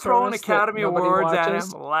accident? They were throwing Service Academy that nobody Awards at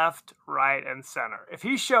watches? him left, right, and center. If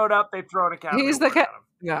he showed up, they'd throw an Academy He's Award the at him.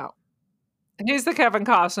 no. He's the Kevin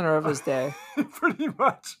Costner of his day. Pretty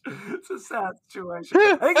much. It's a sad situation.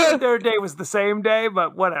 I think their day was the same day,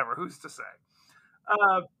 but whatever. Who's to say?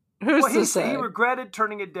 Who's to He say? regretted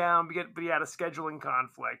turning it down, but he had a scheduling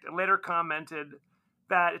conflict, and later commented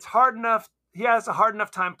that it's hard enough. He has a hard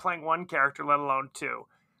enough time playing one character, let alone 2.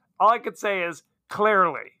 All I could say is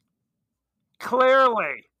clearly.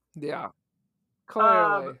 Yeah.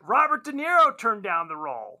 Clearly. Robert De Niro turned down the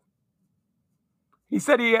role. He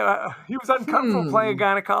said he was uncomfortable playing a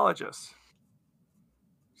gynecologist.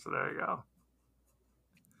 So there you go.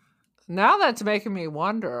 Now that's making me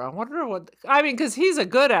wonder. I wonder what... I mean, because he's a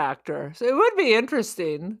good actor. So it would be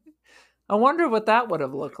interesting. I wonder what that would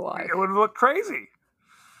have looked like. It would have looked crazy.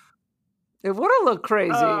 It would have looked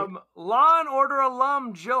crazy. Law and Order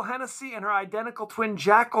alum Jill Hennessy and her identical twin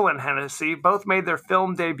Jacqueline Hennessy both made their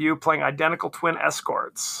film debut playing identical twin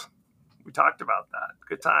escorts. We talked about that.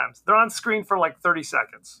 Good times. They're on screen for like 30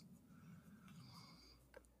 seconds.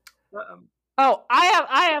 I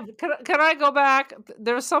have. Can I go back?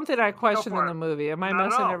 There's something I questioned in the movie. Am I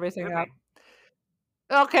messing everything up?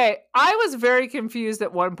 Okay, I was very confused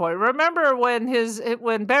at one point. Remember when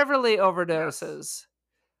Beverly overdoses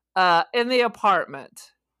in the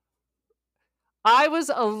apartment? I was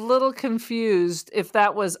a little confused if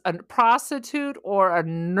that was a prostitute or a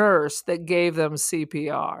nurse that gave them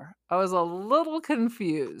CPR. I was a little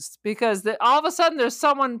confused because all of a sudden there's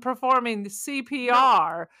someone performing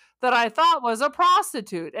CPR that I thought was a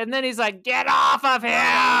prostitute. And then he's like, get off of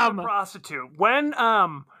him! A prostitute. When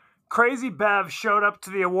Crazy Bev showed up to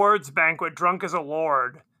the awards banquet drunk as a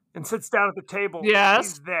lord and sits down at the table,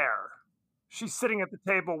 she's there. She's sitting at the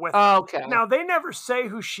table with him. Okay. Now, they never say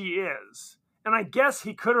who she is. And I guess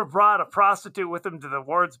he could have brought a prostitute with him to the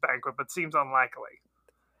awards banquet, but seems unlikely.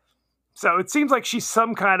 So it seems like she's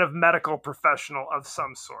some kind of medical professional of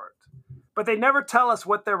some sort. But they never tell us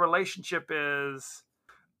what their relationship is.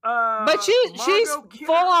 But she's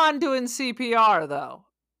full on doing CPR, though.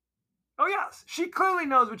 Oh, yes. She clearly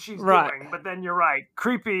knows what she's doing. But then you're right.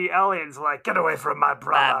 Creepy Elliot's like, get away from my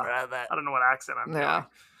brother. I don't know what accent I'm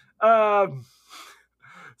doing.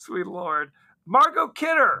 Sweet Lord. Margot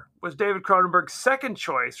Kidder was David Cronenberg's second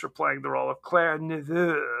choice for playing the role of Claire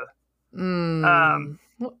Neveu.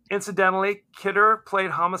 Incidentally, Kidder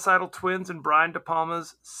played homicidal twins in Brian De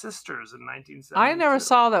Palma's Sisters in 1970. I never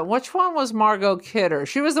saw that. Which one was Margot Kidder?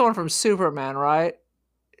 She was the one from Superman, right?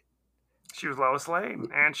 She was Lois Lane,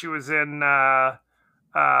 and she was in Amityville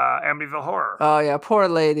Horror. Oh yeah, poor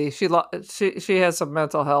lady. She has some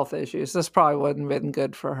mental health issues. This probably wouldn't have been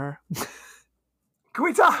good for her. Can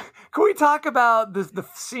we talk about the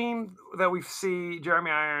scene that we see Jeremy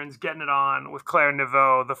Irons getting it on with Claire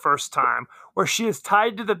Neveu the first time, where she is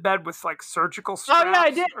tied to the bed with like surgical straps? Oh yeah,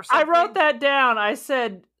 I did. I wrote that down. I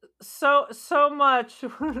said so much.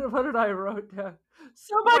 What did I wrote down?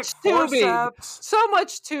 So much tubing. Forceps. So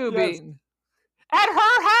much tubing at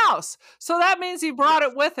her house. So that means he brought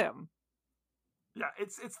it with him. Yeah,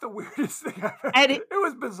 it's the weirdest thing I've ever. It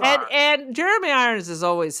was bizarre. And Jeremy Irons is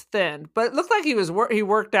always thin, but it looked like he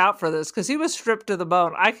worked out for this because he was stripped to the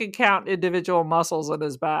bone. I could count individual muscles in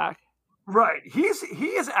his back. Right, he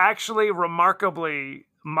is actually remarkably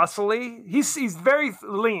muscly. He's very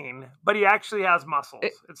lean, but he actually has muscles.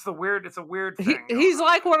 It's a weird thing. He's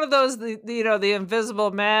like one of those the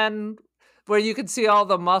Invisible Man, where you can see all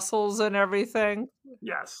the muscles and everything.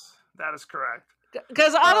 Yes, that is correct.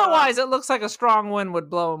 Because otherwise, it looks like a strong wind would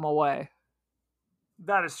blow him away.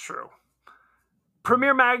 That is true.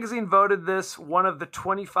 Premiere Magazine voted this one of the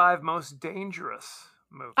 25 most dangerous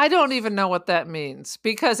movies. I don't even know what that means.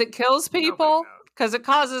 Because it kills people? Because it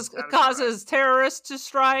causes terrorists to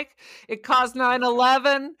strike? It caused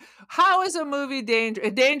 9/11? How is a movie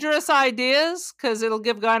dangerous ideas? Because it'll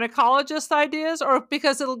give gynecologists ideas? Or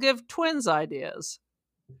because it'll give twins ideas?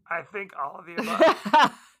 I think all of the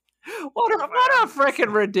above. What a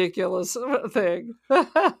freaking ridiculous thing.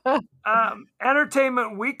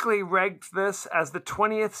 Entertainment Weekly ranked this as the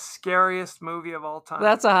 20th scariest movie of all time.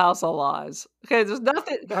 That's a house of lies. Okay, there's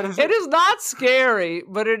nothing. It is not scary,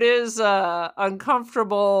 but it is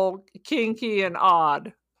uncomfortable, kinky, and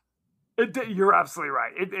odd. You're absolutely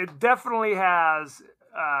right. It definitely has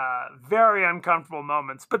very uncomfortable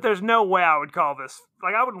moments, but there's no way I would call this,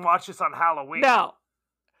 like, I wouldn't watch this on Halloween. No.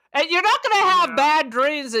 And you're not going to have bad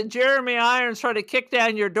dreams that Jeremy Irons trying to kick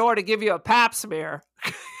down your door to give you a pap smear.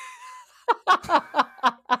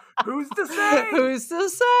 Who's to say? Who's to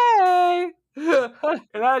say?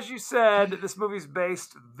 And as you said, this movie's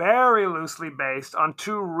very loosely based on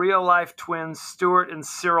two real-life twins, Stuart and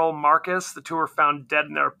Cyril Marcus. The two were found dead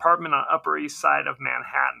in their apartment on Upper East Side of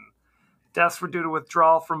Manhattan. Deaths were due to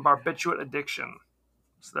withdrawal from barbiturate addiction.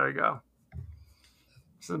 So there you go.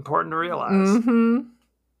 It's important to realize. Mm-hmm.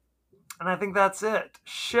 And I think that's it.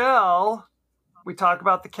 Shall we talk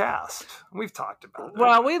about the cast? We've talked about it.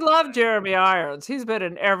 Well, we love Jeremy Irons. He's been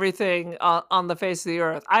in everything on the face of the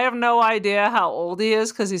earth. I have no idea how old he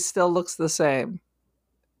is because he still looks the same.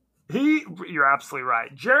 You're absolutely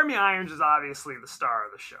right. Jeremy Irons is obviously the star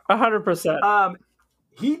of the show. 100%.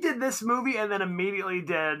 He did this movie and then immediately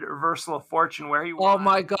did Reversal of Fortune, where he won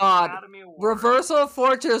my God. Reversal of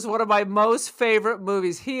Fortune is one of my most favorite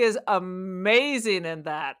movies. He is amazing in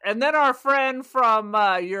that. And then our friend from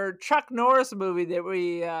your Chuck Norris movie that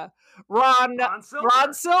we Ron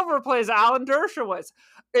Silver plays Alan Dershowitz.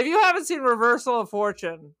 If you haven't seen Reversal of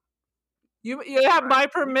Fortune, You have my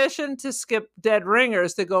permission to skip Dead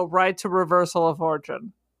Ringers to go right to Reversal of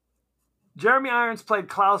Fortune. Jeremy Irons played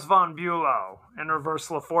Klaus von Bülow in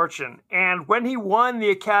Reversal of Fortune, and when he won the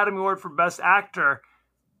Academy Award for Best Actor,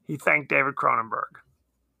 he thanked David Cronenberg.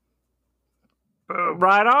 Boom.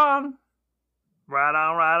 Right on. Right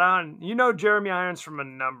on, right on. You know Jeremy Irons from a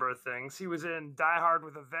number of things. He was in Die Hard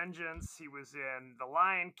with a Vengeance. He was in The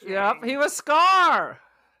Lion King. Yep, he was Scar.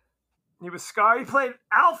 He was Scar. He played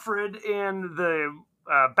Alfred in the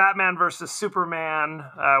Batman versus Superman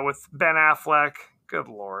with Ben Affleck. Good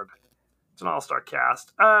Lord. It's an all-star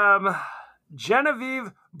cast.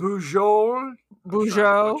 Genevieve Bujold.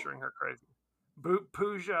 Butchering her crazy.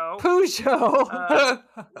 Peugeot. Cujo.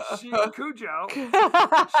 She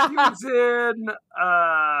was in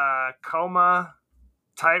Coma,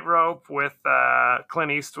 Tightrope with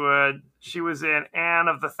Clint Eastwood. She was in Anne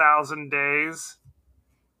of the Thousand Days.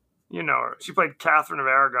 You know her. She played Catherine of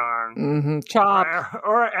Aragon. Mm-hmm. Chop.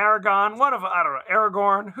 Or Aragon. One of, I don't know.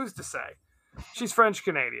 Aragorn. Who's to say? She's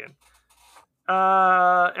French-Canadian.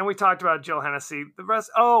 And we talked about Jill Hennessy. The rest,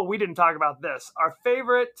 we didn't talk about this. Our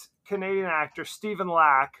favorite Canadian actor, Stephen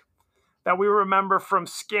Lack, that we remember from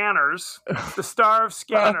Scanners, the star of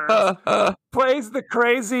Scanners, plays the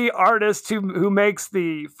crazy artist who makes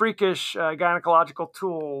the freakish gynecological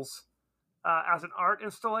tools as an art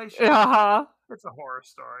installation. Uh-huh. It's a horror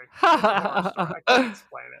story. I can't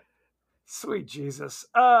explain it. Sweet Jesus.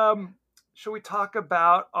 Shall we talk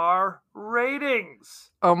about our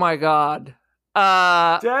ratings? Oh my God.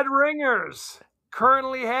 Dead Ringers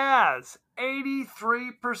currently has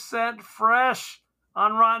 83% fresh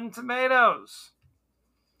on Rotten Tomatoes.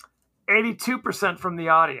 82% from the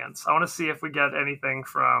audience. I want to see if we get anything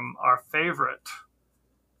from our favorite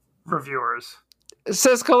reviewers.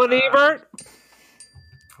 Siskel and Ebert. I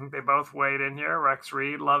think they both weighed in here. Rex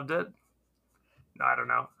Reed loved it. No, I don't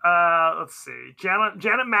know. Let's see.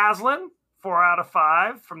 Janet Maslin, 4 out of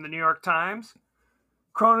 5 from the New York Times.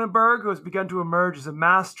 Cronenberg, who has begun to emerge as a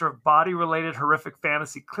master of body-related horrific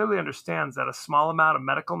fantasy, clearly understands that a small amount of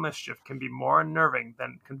medical mischief can be more unnerving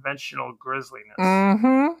than conventional grisliness.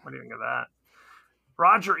 Mm-hmm. What do you think of that?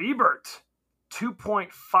 Roger Ebert,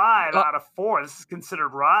 2.5 out of 4. This is considered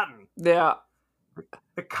rotten. Yeah.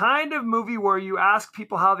 The kind of movie where you ask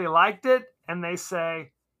people how they liked it, and they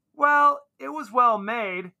say, well, it was well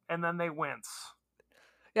made, and then they wince.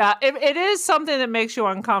 Yeah, it is something that makes you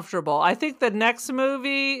uncomfortable. I think the next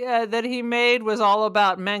movie that he made was all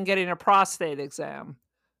about men getting a prostate exam.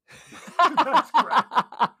 That's correct.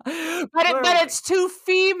 But it's 2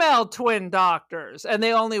 female twin doctors, and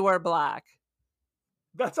they only wear black.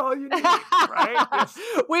 That's all you need, right? Yes.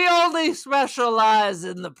 We only specialize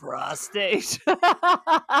in the prostate.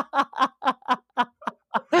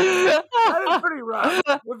 That is pretty rough.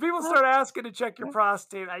 When people start asking to check your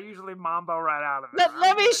prostate, I usually mambo right out of it.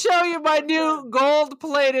 Let me show you my new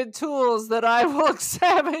gold-plated tools that I will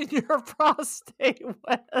examine your prostate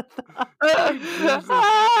with.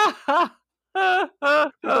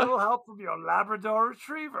 A little help from your Labrador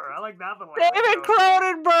Retriever. I like that one. David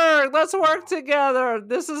Cronenberg, let's work together.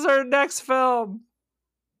 This is our next film.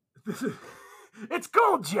 It's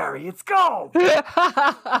gold, Jerry. It's gold.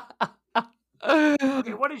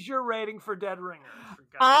 Okay, what is your rating for Dead Ringers?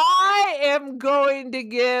 I am going to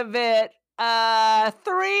give it 3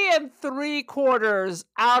 3/4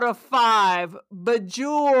 out of 5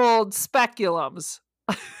 bejeweled speculums.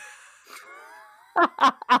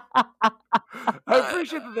 I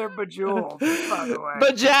appreciate that they're bejeweled, by the way.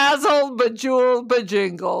 Bejazzled, bejeweled,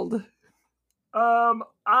 bejingled.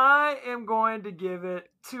 I am going to give it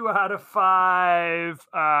 2 out of 5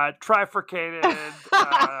 trifurcated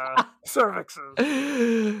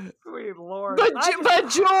cervixes. Sweet Lord.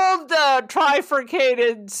 Bejeweled,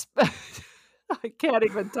 trifurcated. I can't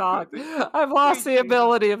even talk. I've lost the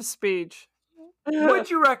ability of speech. Would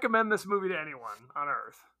you recommend this movie to anyone on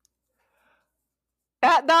Earth?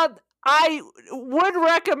 I would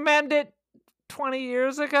recommend it 20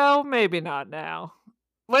 years ago. Maybe not now.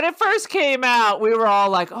 When it first came out, we were all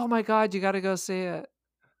like, oh my God, you got to go see it.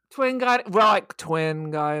 Twin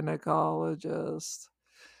gynecologist.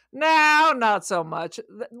 Now, not so much,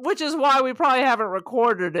 which is why we probably haven't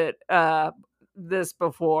recorded it this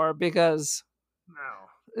before, because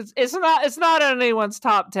it's not on anyone's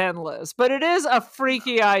top 10 list, but it is a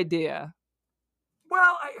freaky idea.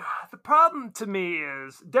 Well, the problem to me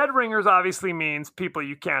is Dead Ringers obviously means people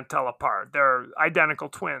you can't tell apart. They're identical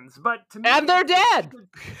twins, but to me, and they're dead.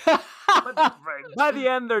 Right, by the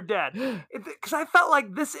end, they're dead. Because I felt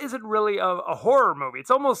like this isn't really a horror movie.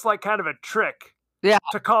 It's almost like kind of a trick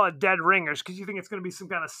to call it Dead Ringers because you think it's going to be some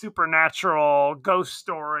kind of supernatural ghost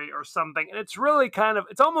story or something. And it's really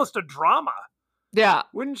it's almost a drama. Yeah.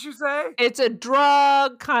 Wouldn't you say? It's a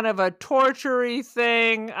drug, kind of a torture-y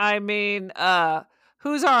thing. I mean,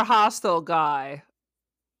 who's our hostile guy?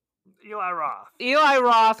 Eli Roth. Eli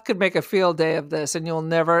Roth could make a field day of this, and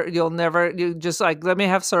you just like, let me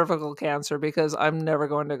have cervical cancer because I'm never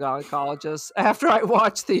going to gynecologist after I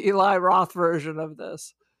watch the Eli Roth version of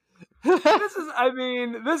this. This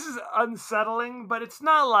is unsettling, but it's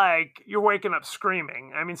not like you're waking up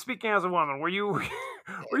screaming. I mean, speaking as a woman, were you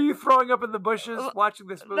throwing up in the bushes watching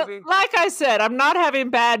this movie? Like I said, I'm not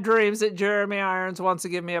having bad dreams that Jeremy Irons wants to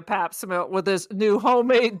give me a pap smear with his new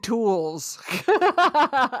homemade tools.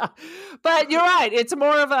 But you're right. It's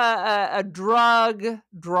more of a drug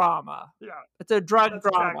drama. Yeah. It's a drug That's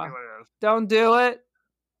drama. exactly what it is. Don't do it.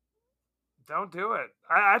 Don't do it.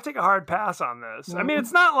 I take a hard pass on this. I mean,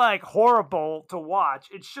 it's not like horrible to watch.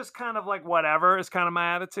 It's just kind of like whatever is kind of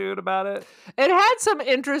my attitude about it. It had some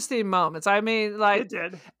interesting moments. I mean, like It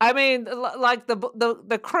did. I mean, like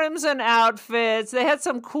the crimson outfits. They had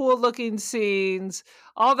some cool looking scenes.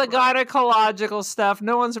 All the gynecological stuff.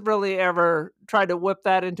 No one's really ever tried to whip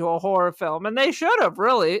that into a horror film, and they should have.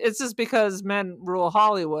 Really, it's just because men rule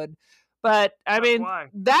Hollywood. But I mean,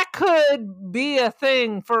 that could be a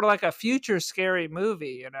thing for like a future scary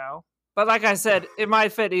movie, you know. But like I said, it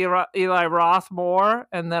might fit Eli Roth more,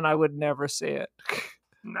 and then I would never see it.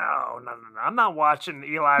 No. I'm not watching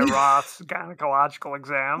Eli Roth's gynecological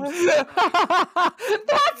exams.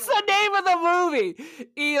 That's the name of the movie.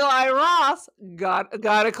 Eli Roth's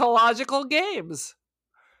Gynecological Games.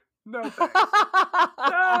 No, thanks.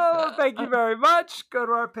 No, thank you very much. Go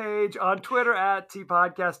to our page on Twitter at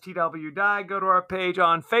TPodcastTWDie. Go to our page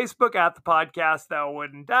on Facebook at The Podcast That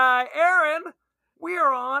Wouldn't Die. Aaron, we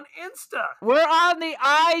are on Insta. We're on the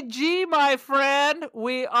IG, my friend.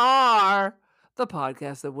 We are The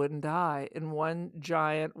Podcast That Wouldn't Die in one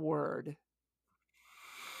giant word.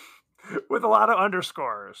 With a lot of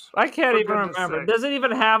underscores. I can't even remember. Does it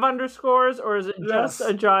even have underscores, or is it just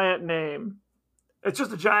a giant name? It's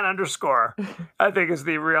just a giant underscore, I think is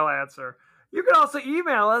the real answer. You can also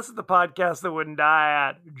email us at the podcast that wouldn't die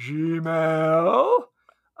at Gmail.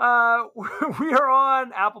 We are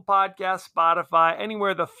on Apple Podcasts, Spotify,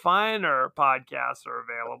 anywhere the finer podcasts are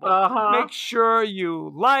available. Make sure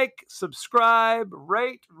you like, subscribe,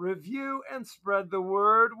 rate, review, and spread the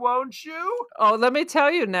word, won't you? Oh, let me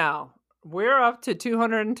tell you now. We're up to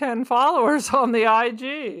 210 followers on the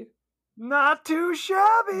IG. Not too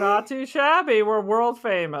shabby. Not too shabby. We're world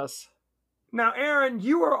famous. Now, Aaron,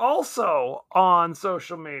 you are also on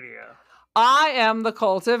social media. I am the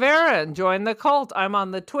Cult of Aaron. Join the cult. I'm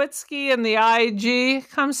on the Twitski and the IG.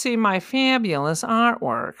 Come see my fabulous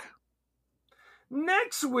artwork.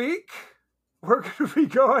 Next week, we're going to be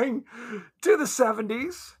going to the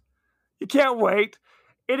 70s. You can't wait.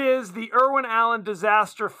 It is the Irwin Allen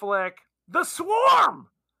disaster flick, The Swarm,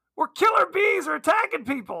 where killer bees are attacking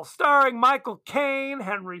people, starring Michael Caine,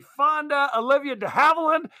 Henry Fonda, Olivia de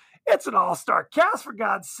Havilland. It's an all-star cast, for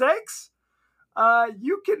God's sakes.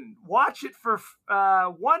 You can watch it for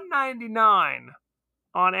 $1.99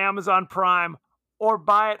 on Amazon Prime, or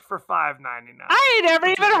buy it for $5.99. I ain't never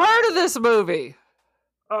even heard of this movie.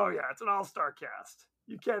 Oh yeah, it's an all-star cast.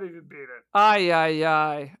 You can't even beat it.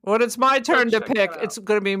 Aye. When it's my turn to pick, it's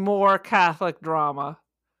going to be more Catholic drama.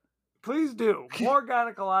 Please do. More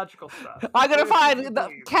gynecological stuff. I'm going to find the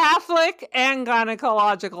Catholic and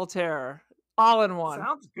gynecological terror. All in one.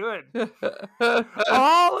 Sounds good.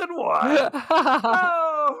 All in one.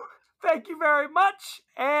 Oh, thank you very much,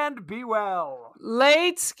 and be well.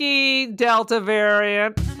 Late ski Delta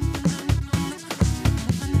variant.